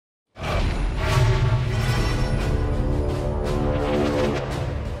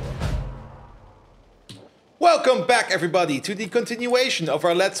Welcome back, everybody, to the continuation of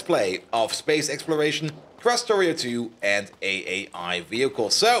our Let's Play of Space Exploration, Krastorio 2, and AAI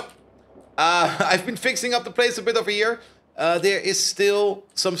vehicles. So, I've been fixing up the place a bit over here. There is still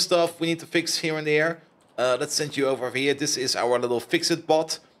some stuff we need to fix here and there. Let's send you over here. This is our little fix-it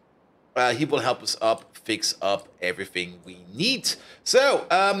bot. He will help us fix up everything we need. So,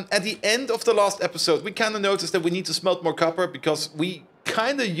 at the end of the last episode, we kind of noticed that we need to smelt more copper because we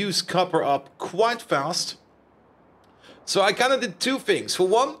kind of use copper up quite fast. So I kind of did two things. For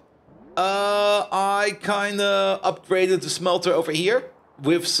one, I kind of upgraded the smelter over here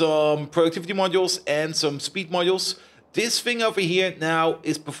with some productivity modules and some speed modules. This thing over here now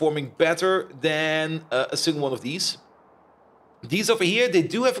is performing better than a single one of these. These over here, they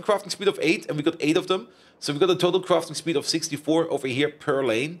do have a crafting speed of 8, and we got 8 of them. So we got a total crafting speed of 64 over here per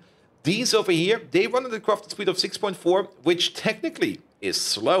lane. These over here, they run at a crafting speed of 6.4, which technically is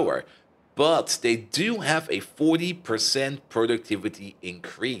slower. But they do have a 40% productivity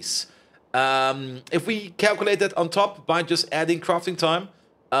increase. If we calculate that on top by just adding crafting time,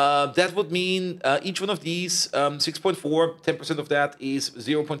 that would mean each one of these 6.4, 10% of that is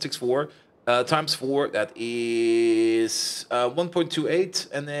 0.64. Times 4, that is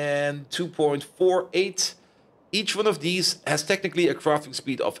 1.28, and then 2.48. Each one of these has technically a crafting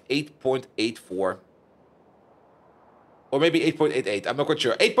speed of 8.84. Or maybe 8.88, I'm not quite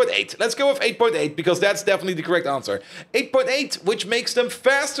sure. 8.8, let's go with 8.8, because that's definitely the correct answer. 8.8, which makes them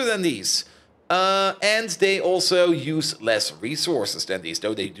faster than these. And they also use less resources than these,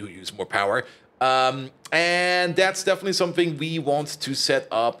 though they do use more power. And that's definitely something we want to set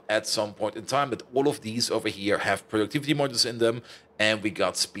up at some point in time. But all of these over here have productivity modules in them, and we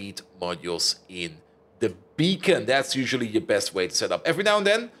got speed modules in the beacon. That's usually your best way to set up. Every now and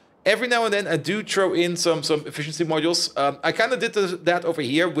then, I do throw in some efficiency modules. I kind of did that over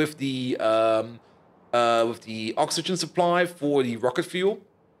here with the oxygen supply for the rocket fuel,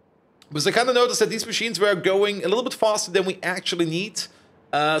 because I kind of noticed that these machines were going a little bit faster than we actually need.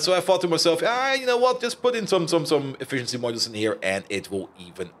 So I thought to myself, you know what, just put in some efficiency modules in here and it will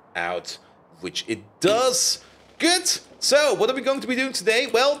even out, which it does. Good. So what are we going to be doing today?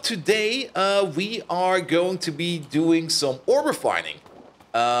 Well, today we are going to be doing some ore refining.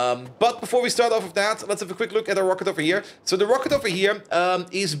 But before we start off with that, let's have a quick look at our rocket over here. So the rocket over here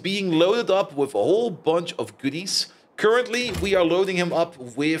is being loaded up with a whole bunch of goodies. Currently, we are loading him up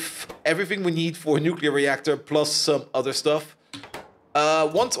with everything we need for a nuclear reactor plus some other stuff.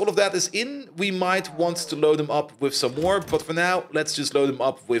 Once all of that is in, we might want to load them up with some more, but for now, let's just load them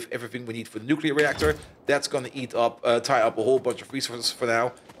up with everything we need for the nuclear reactor. That's going to tie up a whole bunch of resources for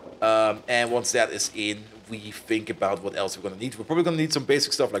now. And once that is in, we think about what else we're going to need. We're probably going to need some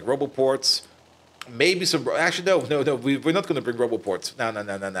basic stuff like roboports. Maybe some... Actually, no. We're not going to bring roboports.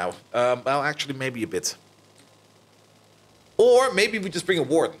 No. Well, actually, maybe a bit. Or maybe we just bring a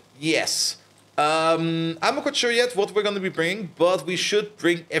warden. Yes. I'm not quite sure yet what we're going to be bringing, but we should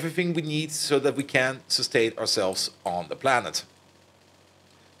bring everything we need so that we can sustain ourselves on the planet.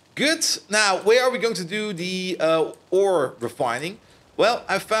 Good. Now, where are we going to do the ore refining? Well,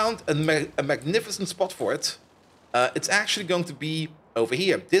 I found a magnificent spot for it. It's actually going to be over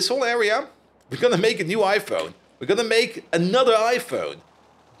here. This whole area, we're going to make a new iPhone. We're going to make another iPhone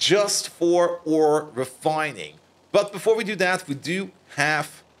just for ore refining. But before we do that, we do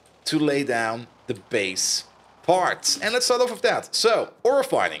have to lay down the base parts. And let's start off with that. So, ore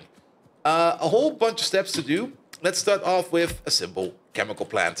refining. A whole bunch of steps to do. Let's start off with a simple chemical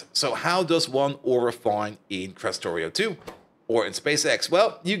plant. So how does one ore refine in Krastorio 2 or in SpaceX?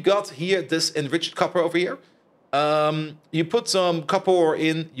 Well, you got here this enriched copper over here. You put some copper ore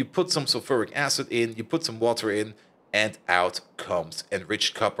in, you put some sulfuric acid in, you put some water in, and out comes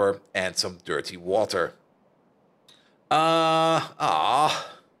enriched copper and some dirty water.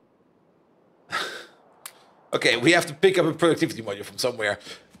 Okay, we have to pick up a productivity module from somewhere.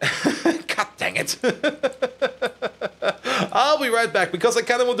 God dang it. I'll be right back, because I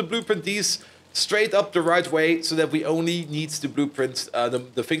kind of want to blueprint these straight up the right way so that we only need to blueprint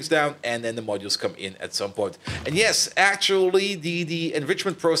the things down and then the modules come in at some point. And yes, actually, the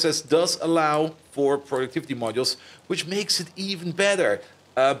enrichment process does allow for productivity modules, which makes it even better.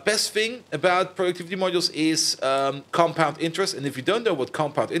 Best thing about productivity modules is compound interest. And if you don't know what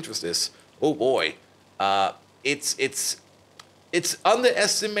compound interest is, oh boy, it's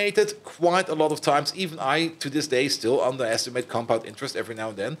underestimated quite a lot of times. Even I, to this day, still underestimate compound interest every now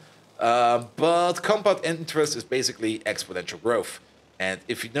and then. But compound interest is basically exponential growth. And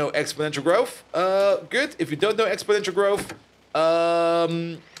if you know exponential growth, good. If you don't know exponential growth,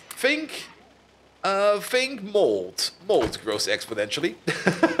 think mold. Mold grows exponentially.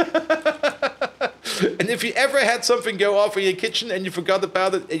 And if you ever had something go off in your kitchen and you forgot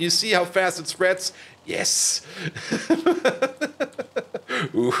about it and you see how fast it spreads, yes.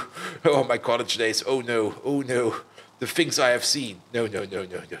 Ooh. Oh, my college days. Oh no, oh no. The things I have seen. No, no, no,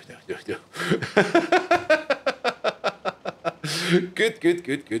 no, no, no, no, no. Good, good,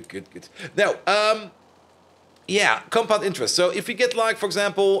 good, good, good, good. Now, yeah, compound interest. So if you get, like, for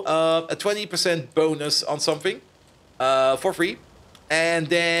example, a 20% bonus on something for free, and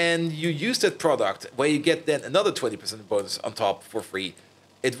then you use that product where you get then another 20% bonus on top for free,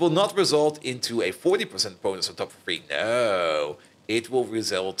 it will not result into a 40% bonus on top for free. No, it will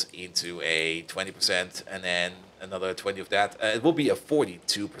result into a 20% and then another 20 of that. It will be a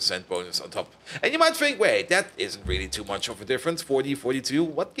 42% bonus on top. And you might think, wait, that isn't really too much of a difference. 40, 42,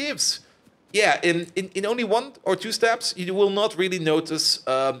 what gives? Yeah, in only 1 or 2 steps, you will not really notice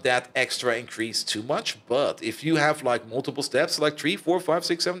that extra increase too much. But if you have like multiple steps, like 3, 4, 5,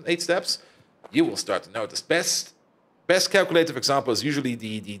 6, 7, 8 steps, you will start to notice. Best calculative example is usually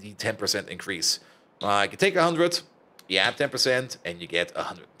the 10% increase. Like you take 100, you add 10%, and you get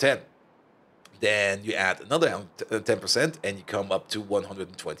 110. Then you add another 10%, and you come up to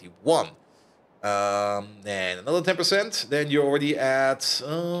 121. And another 10%, then you're already at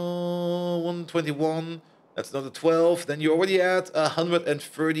 121. That's another 12. Then you're already at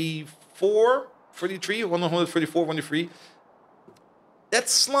 134, 33, 134, 133. That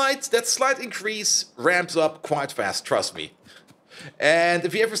slight increase ramps up quite fast, trust me. And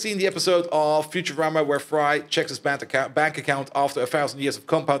if you ever seen the episode of Futurama where Fry checks his bank account after 1,000 years of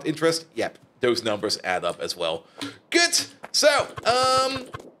compound interest, yep, those numbers add up as well. Good. So,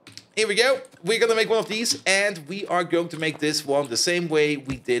 here we go. We're going to make one of these, and we are going to make this one the same way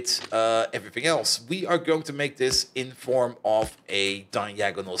we did everything else. We are going to make this in form of a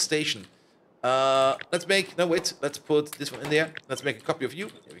diagonal station. Let's put this one in there. Let's make a copy of you.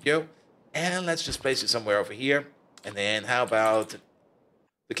 There we go. And let's just place it somewhere over here. And then how about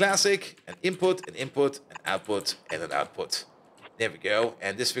the classic, an input, an output, and an output. There we go.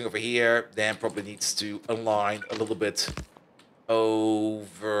 And this thing over here then probably needs to align a little bit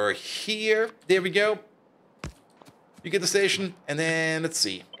over here. There we go. You get the station, and then let's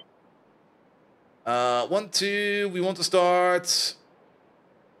see. 1, 2, we want to start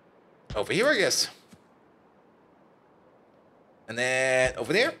over here, I guess. And then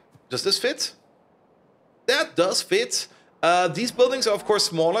over there. Does this fit? That does fit. These buildings are, of course,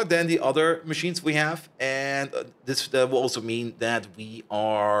 smaller than the other machines we have. And that will also mean that we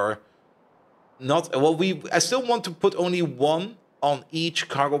are not... Well, I still want to put only 1 on each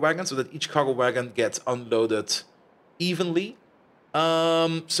cargo wagon so that each cargo wagon gets unloaded evenly.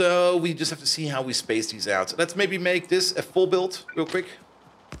 So we just have to see how we space these out. Let's maybe make this a full build real quick.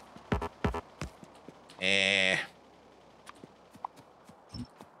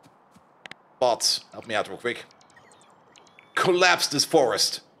 Bots, help me out real quick. Collapse this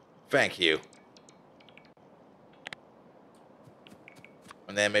forest. Thank you.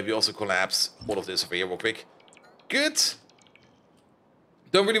 And then maybe also collapse all of this over here real quick. Good.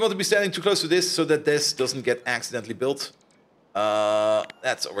 Don't really want to be standing too close to this so that this doesn't get accidentally built.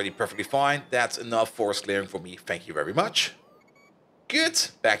 That's already perfectly fine. That's enough forest clearing for me. Thank you very much. Good.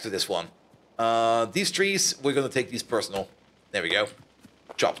 Back to this one. These trees, we're going to take these personal. There we go.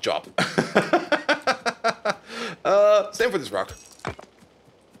 Chop, chop. Same for this rock.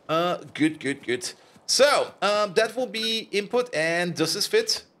 Good, good, good. So, that will be input, and does this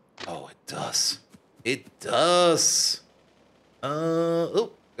fit? Oh, it does. It does.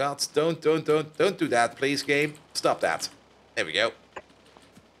 Oh, God, don't do that, please, game. Stop that. There we go.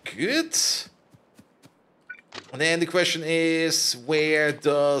 Good. And then the question is, where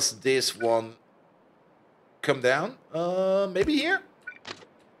does this one come down? Maybe here?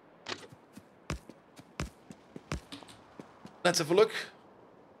 Let's have a look.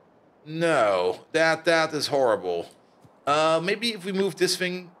 No, that is horrible. Maybe if we move this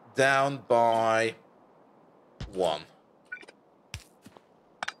thing down by 1.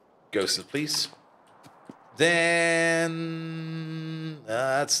 Ghosted, please. Then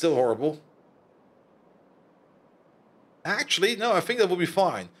that's still horrible. Actually, no, I think that will be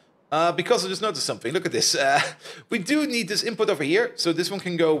fine. Because I just noticed something. Look at this. We do need this input over here, so this one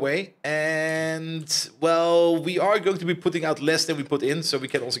can go away. And, well, we are going to be putting out less than we put in, so we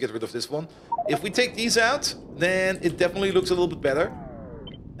can also get rid of this one. If we take these out, then it definitely looks a little bit better.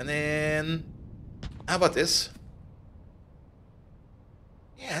 And then, how about this?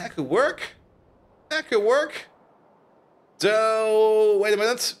 Yeah, that could work. That could work. So, wait a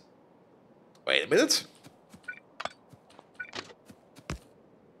minute. Wait a minute.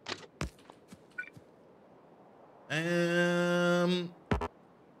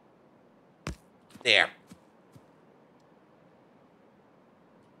 There.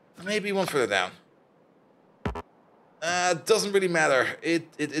 Maybe one further down. Doesn't really matter.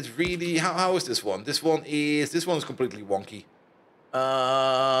 It really... How is this one? This one is completely wonky.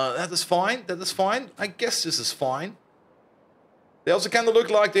 That is fine. That is fine. I guess this is fine. They also kind of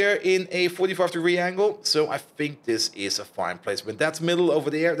look like they're in a 45-degree angle, so I think this is a fine placement. That's middle over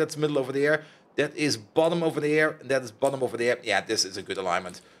there, that's middle over there, that is bottom over there, and that is bottom over there. Yeah, this is a good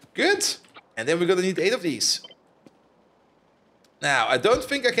alignment. Good! And then we're gonna need 8 of these. Now, I don't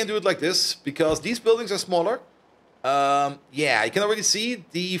think I can do it like this, because these buildings are smaller. Yeah, you can already see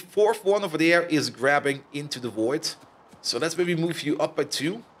the 4th one over there is grabbing into the void. So let's maybe move you up by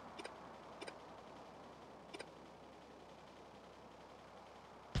 2.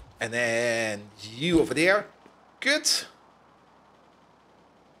 And then you over there. Good.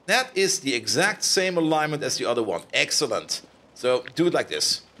 That is the exact same alignment as the other one. Excellent. So do it like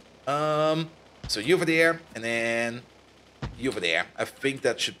this. So you over there, and then you over there. I think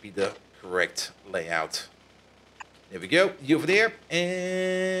that should be the correct layout. There we go. You over there,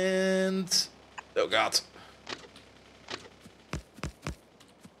 and... Oh god.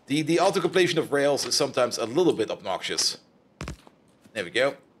 The auto-completion of rails is sometimes a little bit obnoxious. There we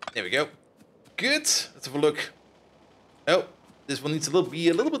go. There we go. Good. Let's have a look. Oh, this one needs to be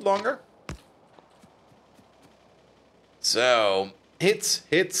a little bit longer. So, hits.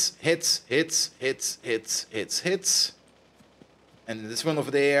 And this one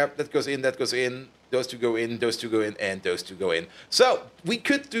over there, that goes in, that goes in. Those two go in, those two go in, and those two go in. So, we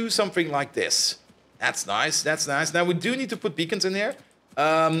could do something like this. That's nice, that's nice. Now, we do need to put beacons in here.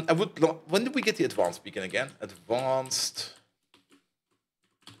 When did we get the advanced beacon again? Advanced...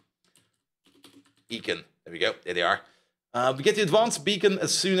 beacon. There we go. There they are. We get the advanced beacon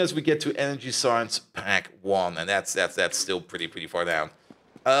as soon as we get to Energy Science Pack 1, and that's still pretty far down.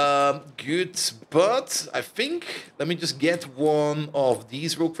 Good, but I think let me just get one of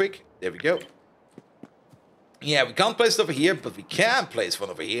these real quick. There we go. Yeah, we can't place it over here, but we can place one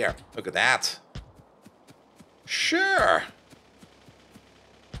over here. Look at that. Sure.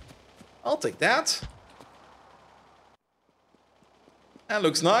 I'll take that. That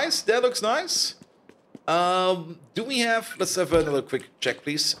looks nice. That looks nice. Do we have... Let's have another quick check,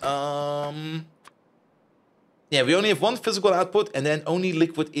 please. Yeah, we only have one physical output, and then only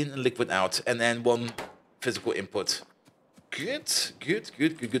liquid in and liquid out, and then one physical input. Good.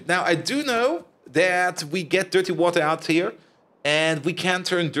 Now, I do know that we get dirty water out here, and we can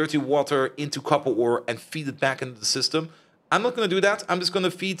turn dirty water into copper ore and feed it back into the system. I'm not going to do that. I'm just going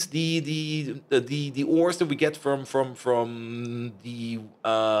to feed the ores that we get from the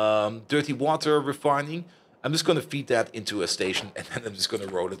dirty water refining. I'm just going to feed that into a station, and then I'm just going to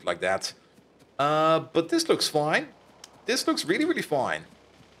roll it like that. But this looks fine. This looks really fine.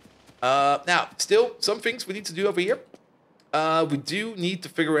 Now, still, some things we need to do over here. We do need to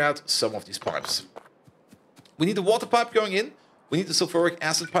figure out some of these pipes. We need the water pipe going in. We need the sulfuric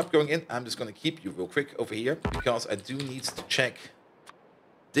acid pipe going in. I'm just going to keep you real quick over here because I do need to check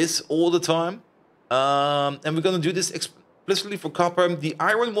this all the time. And we're going to do this explicitly for copper. The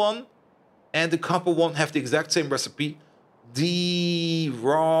iron one and the copper one have the exact same recipe. The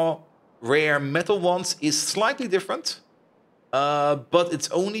raw rare metal ones is slightly different. But its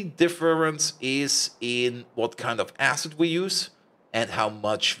only difference is in what kind of acid we use and how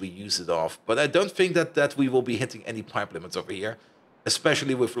much we use it of. But I don't think that we will be hitting any pipe limits over here,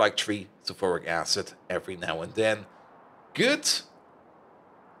 especially with like 3 sulfuric acid every now and then. Good.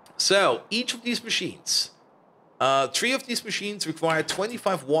 So each of these machines, 3 of these machines require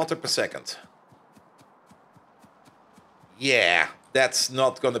 25 water per second. Yeah, that's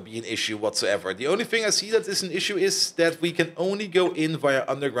not going to be an issue whatsoever. The only thing I see that is an issue is that we can only go in via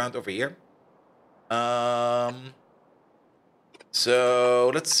underground over here.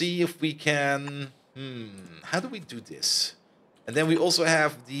 So let's see if we can... how do we do this? And then we also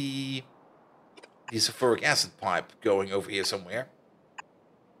have the sulfuric acid pipe going over here somewhere.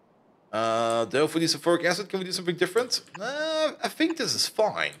 Though for the sulfuric acid, can we do something different? I think this is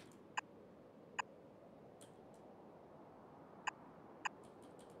fine.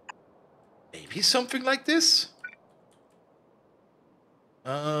 Maybe something like this?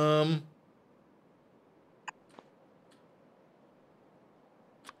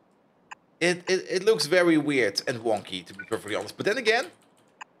 It looks very weird and wonky, to be perfectly honest. But then again,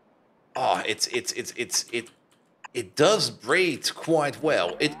 it does braid quite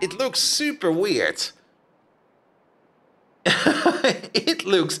well. It looks super weird. It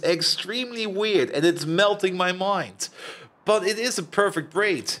looks extremely weird, and it's melting my mind. But it is a perfect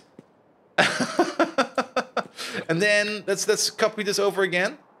braid. And then let's copy this over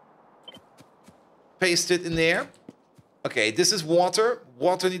again. paste it in there. Okay, this is water.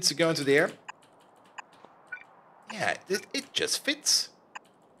 Water needs to go into there. Yeah, it just fits.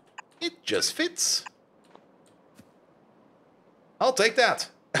 It just fits. I'll take that.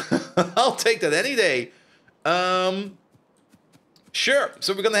 I'll take that any day. Sure.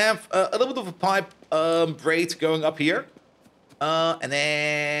 So we're gonna have a little bit of a pipe braid going up here. And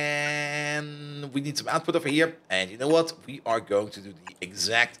then we need some output over here. And you know what? We are going to do the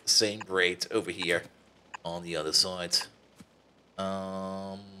exact same braid over here on the other side.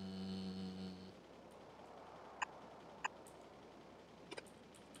 Alright,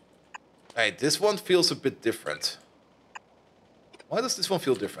 this one feels a bit different. Why does this one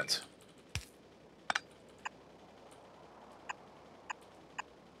feel different?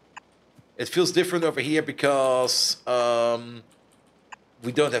 It feels different over here because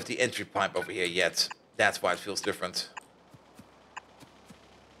we don't have the entry pipe over here yet. That's why it feels different.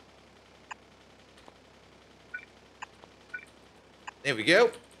 There we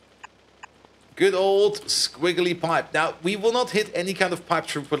go. Good old squiggly pipe. Now, we will not hit any kind of pipe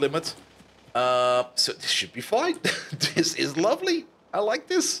throughput limit. So this should be fine. This is lovely. I like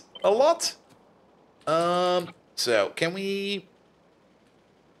this a lot. So can we...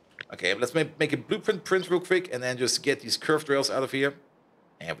 Okay, let's make a blueprint print real quick and then just get these curved rails out of here.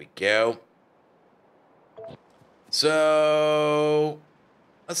 There we go. So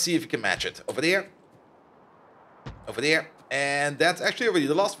let's see if we can match it. Over there. Over there. And that's actually already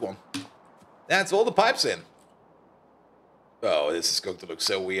the last one. That's all the pipes in. Oh, this is going to look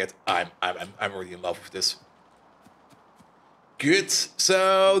so weird. I'm already in love with this. Good.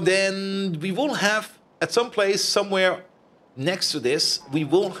 So then we will have at some place somewhere next to this, we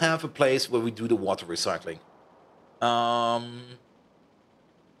will have a place where we do the water recycling. And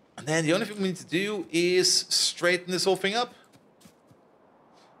then the only thing we need to do is straighten this whole thing up.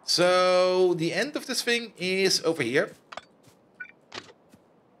 So the end of this thing is over here.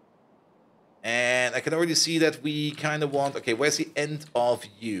 And I can already see that we kind of want... Okay, where's the end of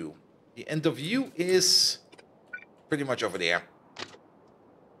you? The end of you is pretty much over there.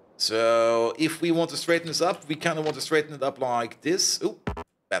 So if we want to straighten this up, we kind of want to straighten it up like this. Ooh,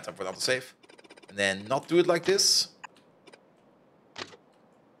 bad time for not to save. And then not do it like this.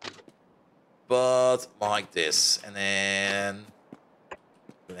 But like this. And then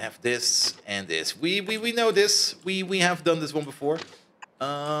we have this and this. We know this. We have done this one before.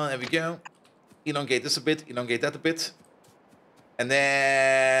 There we go. Elongate this a bit. Elongate that a bit. And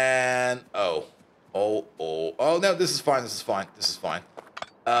then... Oh, no, this is fine. This is fine. This is fine.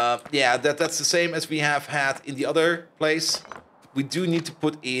 Yeah, that's the same as we have had in the other place. We do need to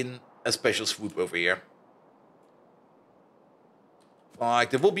put in a special swoop over here.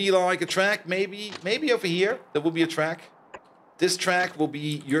 Like, there will be like a track, maybe over here. There will be a track. This track will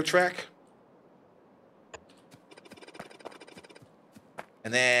be your track.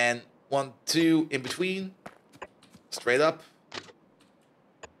 And then 1, 2 in between. Straight up.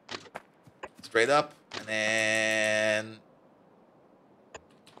 Straight up. And then...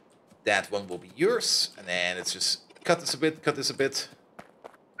 that one will be yours. And then it's just cut this a bit, cut this a bit.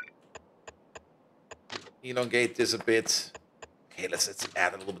 Elongate this a bit. Okay, let's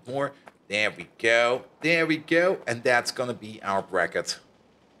add a little bit more. There we go. There we go. And that's going to be our bracket.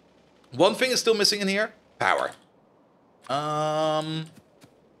 One thing is still missing in here. Power.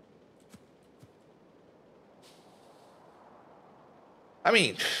 I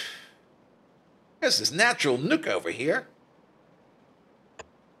mean, there's this natural nook over here.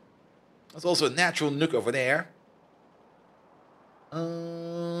 There's also a natural nook over there.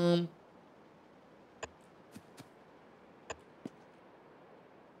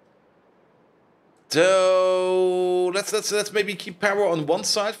 So let's maybe keep power on one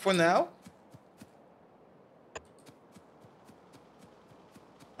side for now.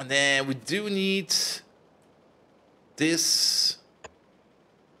 And then we do need this.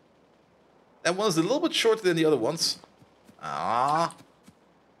 That one's a little bit shorter than the other ones.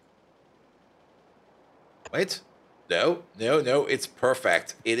 Wait. No, it's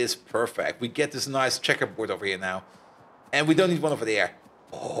perfect. It is perfect. We get this nice checkerboard over here now. And we don't need one over there.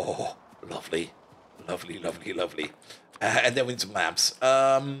 Oh, lovely. Lovely, lovely, lovely. And then we need some lamps.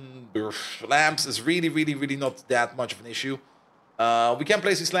 Lamps is really not that much of an issue. We can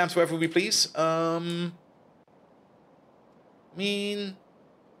place these lamps wherever we please. I mean...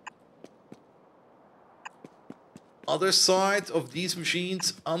 other side of these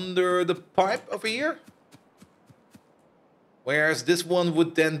machines under the pipe over here. Whereas this one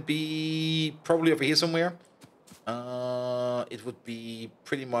would then be probably over here somewhere. It would be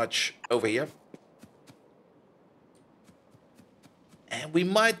pretty much over here. And we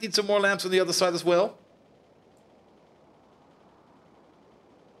might need some more lamps on the other side as well.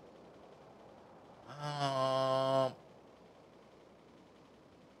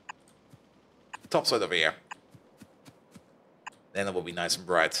 topside over here. Then it will be nice and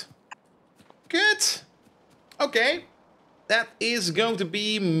bright. Good. Okay. That is going to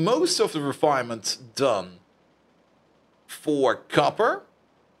be most of the refinement done for copper.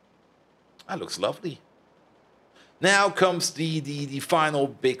 That looks lovely. Now comes the final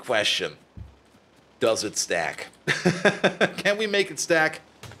big question. Does it stack? Can we make it stack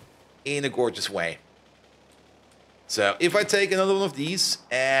in a gorgeous way? So if I take another one of these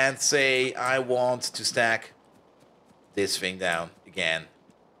and say I want to stack this thing down again.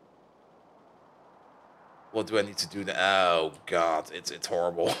 What do I need to do now? Oh god, it's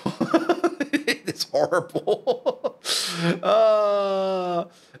horrible. It's horrible.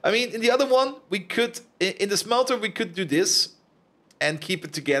 I mean, in the other one, we could, in the smelter, we could do this and keep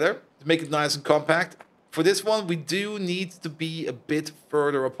it together to make it nice and compact. For this one, we do need to be a bit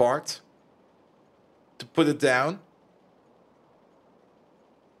further apart to put it down.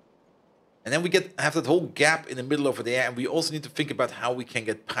 And then we have that whole gap in the middle over there, and we also need to think about how we can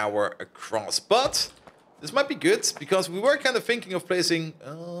get power across. But this might be good, because we were kind of thinking of placing...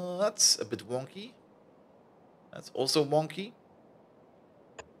 that's a bit wonky. That's also wonky.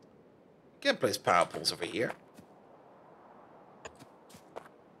 We can place power poles over here.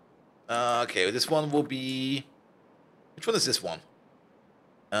 Okay, this one will be... Which one is this one?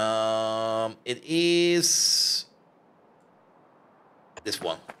 It is... this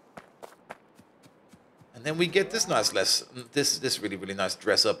one. And then we get this nice this really, really nice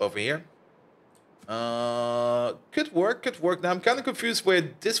dress up over here. Could work, could work. Now I'm kind of confused where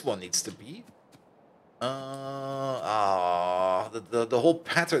this one needs to be. The whole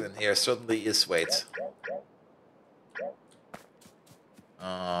pattern in here suddenly is, wait.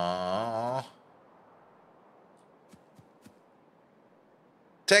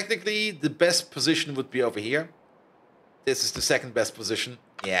 Technically, the best position would be over here. This is the second best position.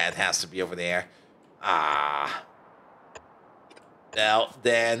 Yeah, it has to be over there. Now,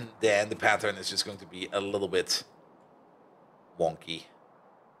 then the pattern is just going to be a little bit wonky.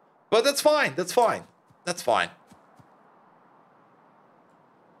 But that's fine, that's fine. That's fine.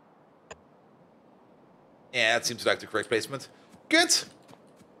 Yeah, that seems like the correct placement. Good.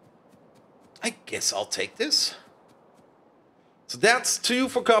 I guess I'll take this. So that's 2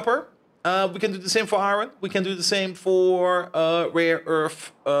 for copper. We can do the same for iron. We can do the same for rare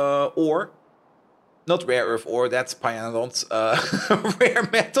earth ore. Not rare earth ore, that's pyanodons. Rare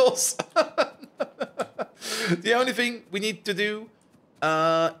metals. The only thing we need to do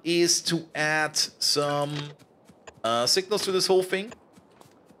is to add some signals to this whole thing.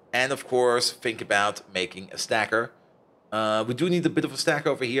 And of course, think about making a stacker. We do need a bit of a stacker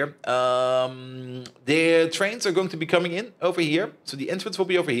over here. The trains are going to be coming in over here. So the entrance will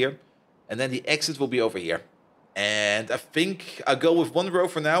be over here. And then the exit will be over here. And I think I'll go with 1 row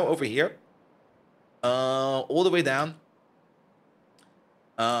for now over here. All the way down.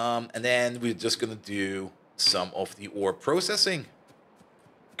 And then we're just going to do some of the ore processing.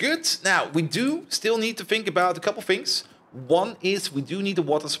 Good. Now, we do still need to think about a couple things. One is we do need a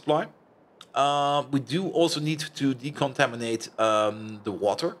water supply. We do also need to decontaminate the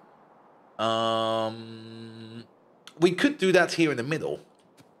water. We could do that here in the middle.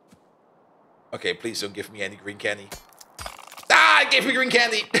 Okay, please don't give me any green candy. Ah, it gave me green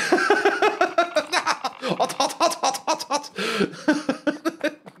candy! Hot, hot, hot, hot, hot, hot.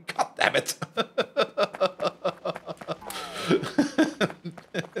 God damn it.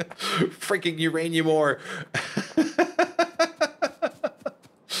 Freaking uranium ore.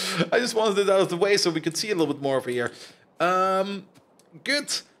 I just wanted it out of the way so we could see a little bit more over here.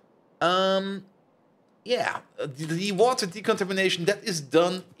 Good. Yeah, the water decontamination, that is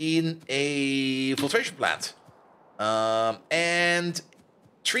done in a filtration plant. And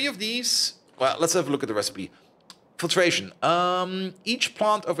 3 of these... Well, let's have a look at the recipe. Filtration. Each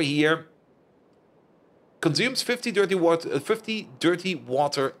plant over here consumes 50 dirty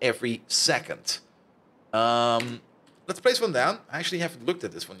water every second. Let's place one down. I actually haven't looked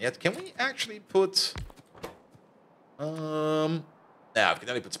at this one yet. Can we actually put... No, we can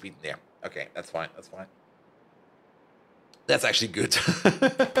only put speed in there. Okay, that's fine. That's fine. That's actually good.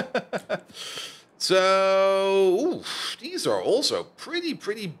 So, ooh, these are also pretty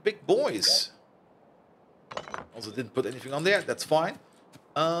big boys. Also didn't put anything on there. That's fine.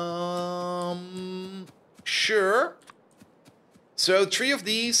 Sure. So 3 of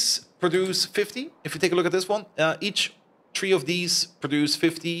these produce 50. If you take a look at this one, each 3 of these produce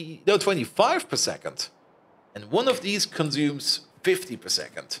 25 per second. And 1 of these consumes 50 per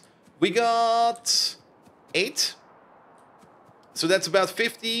second. We got 8. So that's about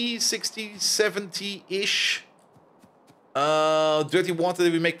 50, 60, 70-ish dirty water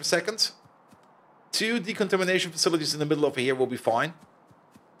that we make per second. 2 decontamination facilities in the middle over here will be fine.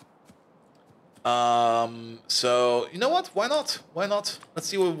 So you know what? Why not? Why not? Let's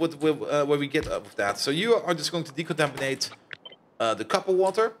see where we get up with that. So you are just going to decontaminate the copper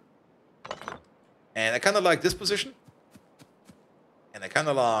water, and I kind of like this position, and I kind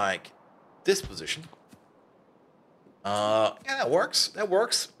of like this position. Yeah, that works. That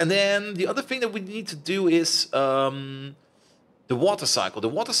works. And then the other thing that we need to do is the water cycle. The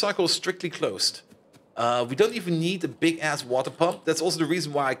water cycle is strictly closed. We don't even need a big-ass water pump. That's also the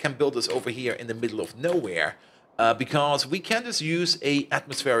reason why I can build this over here in the middle of nowhere. Because we can just use a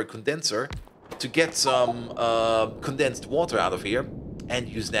atmospheric condenser to get some condensed water out of here and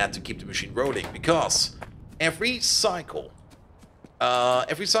use that to keep the machine rolling. Because every cycle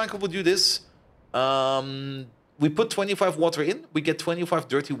will do this. We put 25 water in, we get 25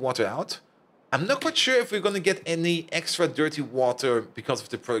 dirty water out. I'm not quite sure if we're going to get any extra dirty water because of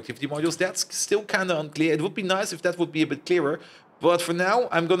the productivity modules. That's still kind of unclear. It would be nice if that would be a bit clearer. But for now,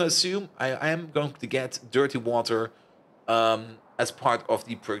 I'm going to assume I am going to get dirty water as part of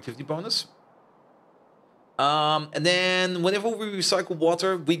the productivity bonus. And then whenever we recycle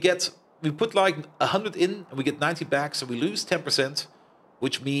water, we put like 100 in and we get 90 back. So we lose 10%,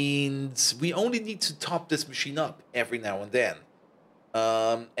 which means we only need to top this machine up every now and then.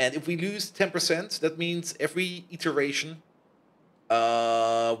 And if we lose 10%, that means every iteration,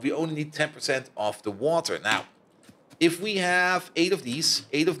 we only need 10% of the water. Now, if we have 8 of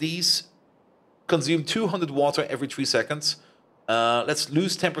these consume 200 water every 3 seconds. Let's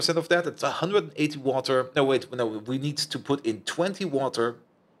lose 10% of that. It's 180 water. No, wait, no, we need to put in 20 water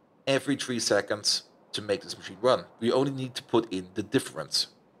every 3 seconds to make this machine run. We only need to put in the difference.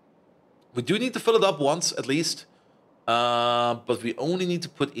 We do need to fill it up once at least. But we only need to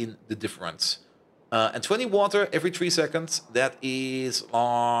put in the difference. And 20 water every 3 seconds, that is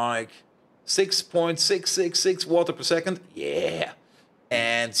like 6.666 water per second. Yeah.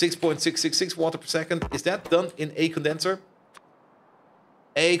 And 6.666 water per second. Is that done in a condenser?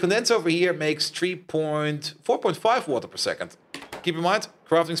 A condenser over here makes 4.5 water per second. Keep in mind,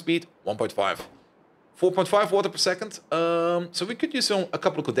 crafting speed, 1.5. 4.5 water per second. So we could use a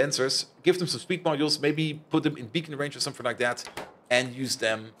couple of condensers, give them some speed modules, maybe put them in beacon range or something like that, and use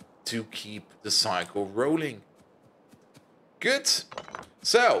them to keep the cycle rolling. Good.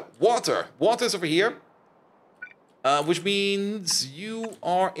 So, water. Water is over here, which means you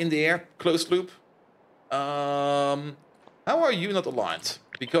are in the air, closed loop. How are you not aligned?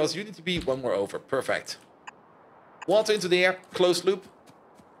 Because you need to be one more over. Perfect. Water into the air, closed loop.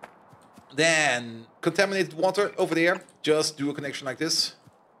 Then contaminated water over there. Just do a connection like this.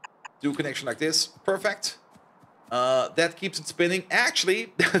 Do a connection like this. Perfect. That keeps it spinning.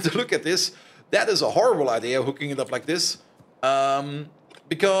 Actually, to look at this, that is a horrible idea, hooking it up like this.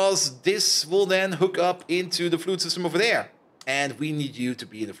 Because this will then hook up into the fluid system over there. And we need you to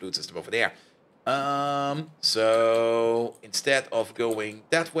be in the fluid system over there. So instead of going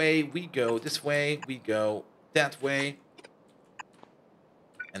that way, we go this way. We go that way.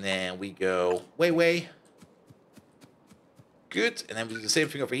 And then we go way. Good. And then we do the same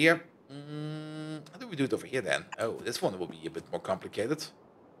thing over here. How do we do it over here then? Oh, this one will be a bit more complicated.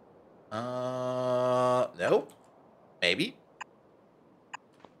 No. Maybe.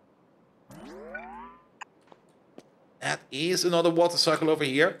 That is another water cycle over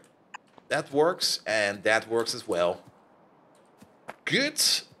here. That works, and that works as well. Good.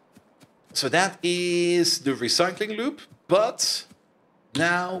 So that is the recycling loop, but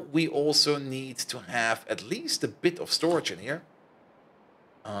now we also need to have at least a bit of storage in here.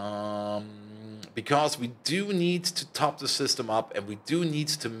 Because we do need to top the system up and we do need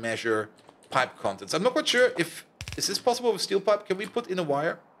to measure pipe contents. I'm not quite sure if... Is this possible with steel pipe? Can we put in a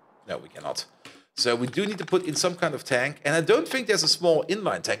wire? No, we cannot. So we do need to put in some kind of tank. And I don't think there's a small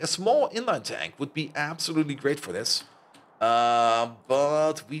inline tank. A small inline tank would be absolutely great for this.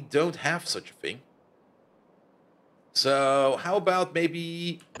 But we don't have such a thing. So how about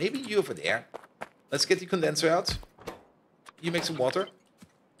maybe you over there? Let's get the condenser out. You make some water.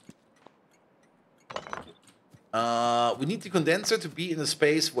 We need the condenser to be in a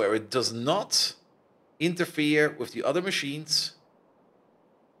space where it does not interfere with the other machines.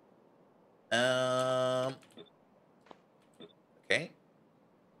 Okay.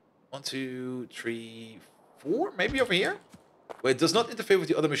 1, 2, 3, 4. Maybe over here, where it does not interfere with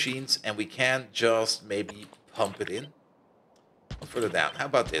the other machines, and we can just maybe pump it in. Further down. How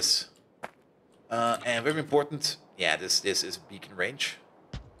about this? And very important. Yeah, this is beacon range.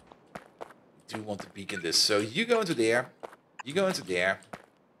 Do want to beacon this. So you go into there. You go into there.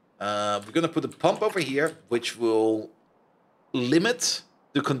 We're gonna put a pump over here, which will limit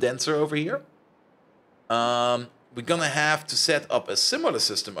the condenser over here. We're gonna have to set up a similar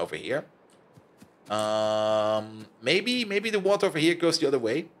system over here. Maybe the water over here goes the other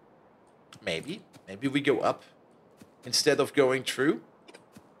way. Maybe we go up instead of going through.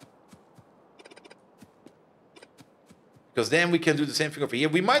 Because then we can do the same thing over here.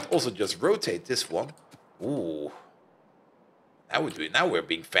 We might also just rotate this one. Ooh. Now we're doing. Now we're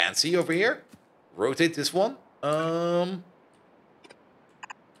being fancy over here. Rotate this one.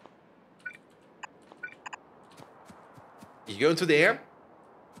 You go into the air.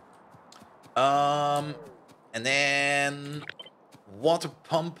 And then water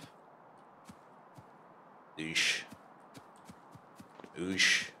pump. Oosh.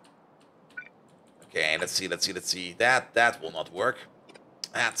 Oosh. Okay, let's see. That will not work.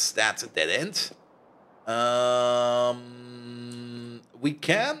 That's a dead end. We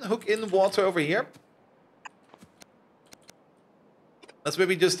can hook in water over here. Let's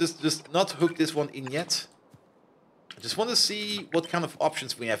maybe just not hook this one in yet. I just want to see what kind of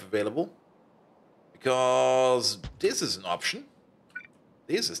options we have available. Because this is an option.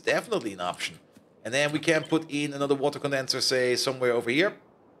 This is definitely an option. And then we can put in another water condenser, say, somewhere over here.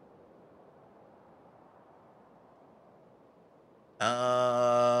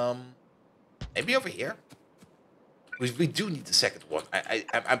 Maybe over here. We do need the second one.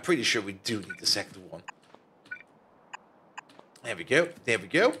 I'm pretty sure we do need the second one. There we go. There we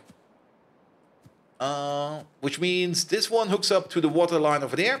go. Which means this one hooks up to the water line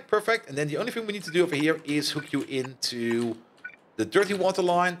over there. Perfect. And then the only thing we need to do over here is hook you into the dirty water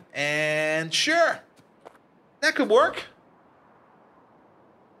line. And sure, that could work.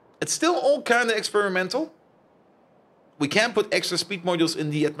 It's still all kind of experimental. We can put extra speed modules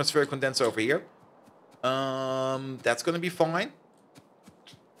in the atmospheric condenser over here. That's going to be fine.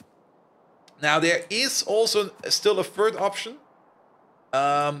 Now, there is also still a third option.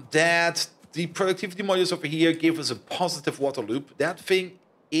 That the productivity modules over here give us a positive water loop. That thing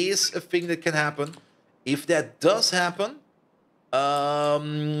is a thing that can happen. If that does happen,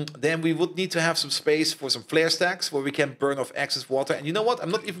 then we would need to have some space for some flare stacks where we can burn off excess water. And you know what? I'm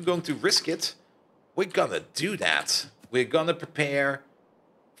not even going to risk it. We're gonna do that. We're gonna prepare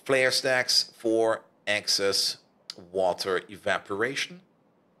flare stacks for excess water evaporation.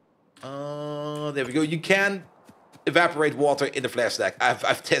 There we go. You can evaporate water in the flare stack.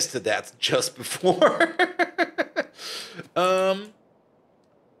 I've tested that just before.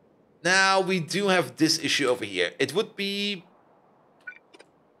 Now we do have this issue over here. It would be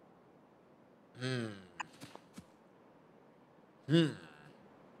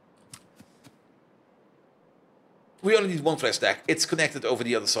We only need one flare stack. It's connected over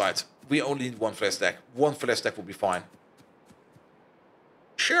the other side. We only need one flare stack. One flare stack will be fine.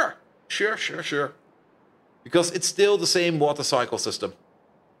 Sure. Because it's still the same water cycle system.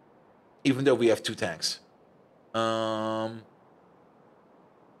 Even though we have two tanks. No,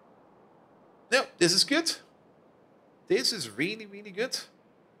 this is good. This is really, really good.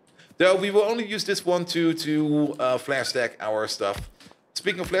 Though we will only use this one to flare stack our stuff.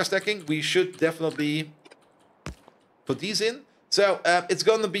 Speaking of flare stacking, we should definitely put these in. So it's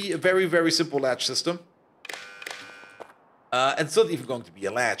going to be a very, very simple latch system. And it's not even going to be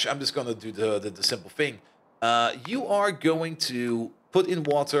a latch. I'm just going to do the simple thing. You are going to put in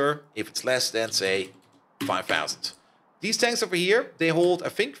water if it's less than, say, 5,000. These tanks over here, they hold, I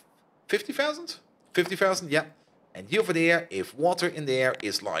think, 50,000? 50,000, yeah. And you over there, if water in there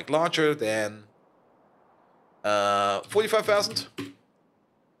is like larger than 45,000,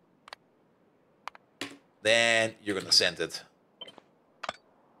 then you're going to send it.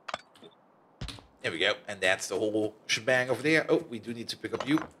 There we go. And that's the whole shebang over there. Oh, we do need to pick up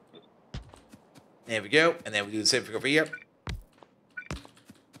you. There we go. And then we do the same thing over here.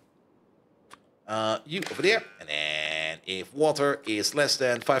 You over there. And then if water is less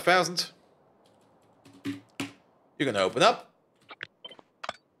than 5,000, you're going to open up.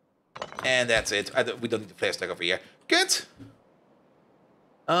 And that's it. We don't need the flare stack over here. Good.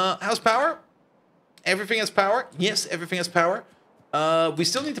 How's power? Everything has power. Yes, everything has power. We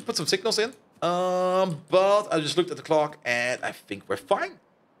still need to put some signals in. But I just looked at the clock and I think we're fine.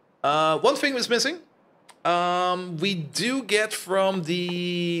 One thing was missing. We do get from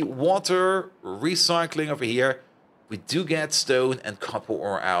the water recycling over here, we do get stone and copper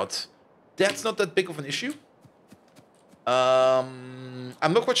ore out. That's not that big of an issue. I'm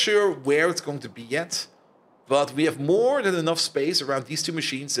not quite sure where it's going to be yet, but we have more than enough space around these two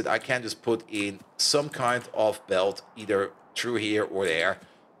machines that I can just put in some kind of belt, either through here or there.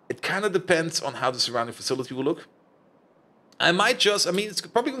 It kind of depends on how the surrounding facility will look. I mean, it's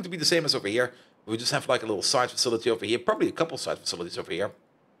probably going to be the same as over here. We just have like a little side facility over here, probably a couple side facilities over here.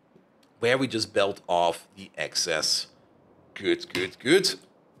 where we just built off the excess. Good, good, good.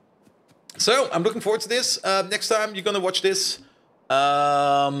 So I'm looking forward to this. Next time you're going to watch this,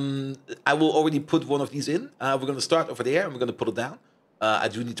 I will already put one of these in. We're going to start over there and we're going to put it down. I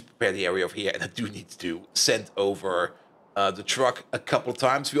do need to prepare the area over here, and I do need to send over the truck a couple of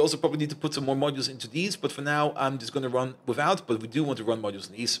times. We also probably need to put some more modules into these, but for now I'm just going to run without, but we do want to run modules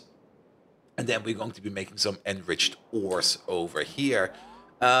in these. And then we're going to be making some enriched ores over here.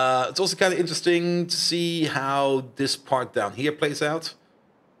 It's also kind of interesting to see how this part down here plays out.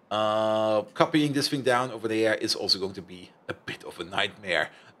 Copying this thing down over there is also going to be a bit of a nightmare.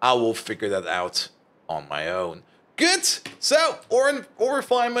 I will figure that out on my own. Good. So, ore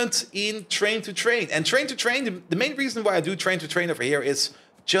refinement in train to train. And train to train, the main reason why I do train to train over here is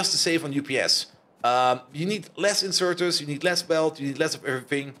just to save on UPS. You need less inserters, you need less belt, you need less of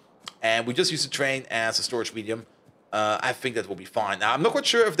everything. And we just use the train as a storage medium. I think that will be fine. Now, I'm not quite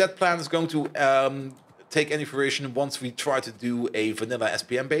sure if that plan is going to take any fruition once we try to do a vanilla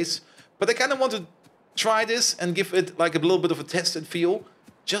SPM base. But I kind of want to try this and give it like a little bit of a tested feel,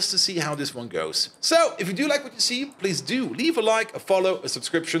 just to see how this one goes. So, if you do like what you see, please do leave a like, a follow, a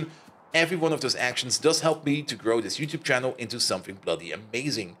subscription. Every one of those actions does help me to grow this YouTube channel into something bloody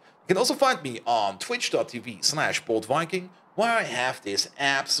amazing. You can also find me on twitch.tv/boldviking, where I have this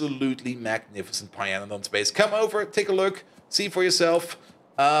absolutely magnificent Pyanodon space. Come over, take a look, see for yourself.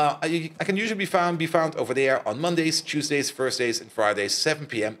 I can usually be found over there on Mondays, Tuesdays, Thursdays, and Fridays, 7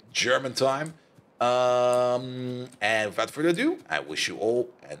 p.m. German time. And without further ado, I wish you all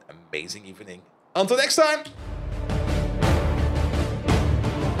an amazing evening. Until next time!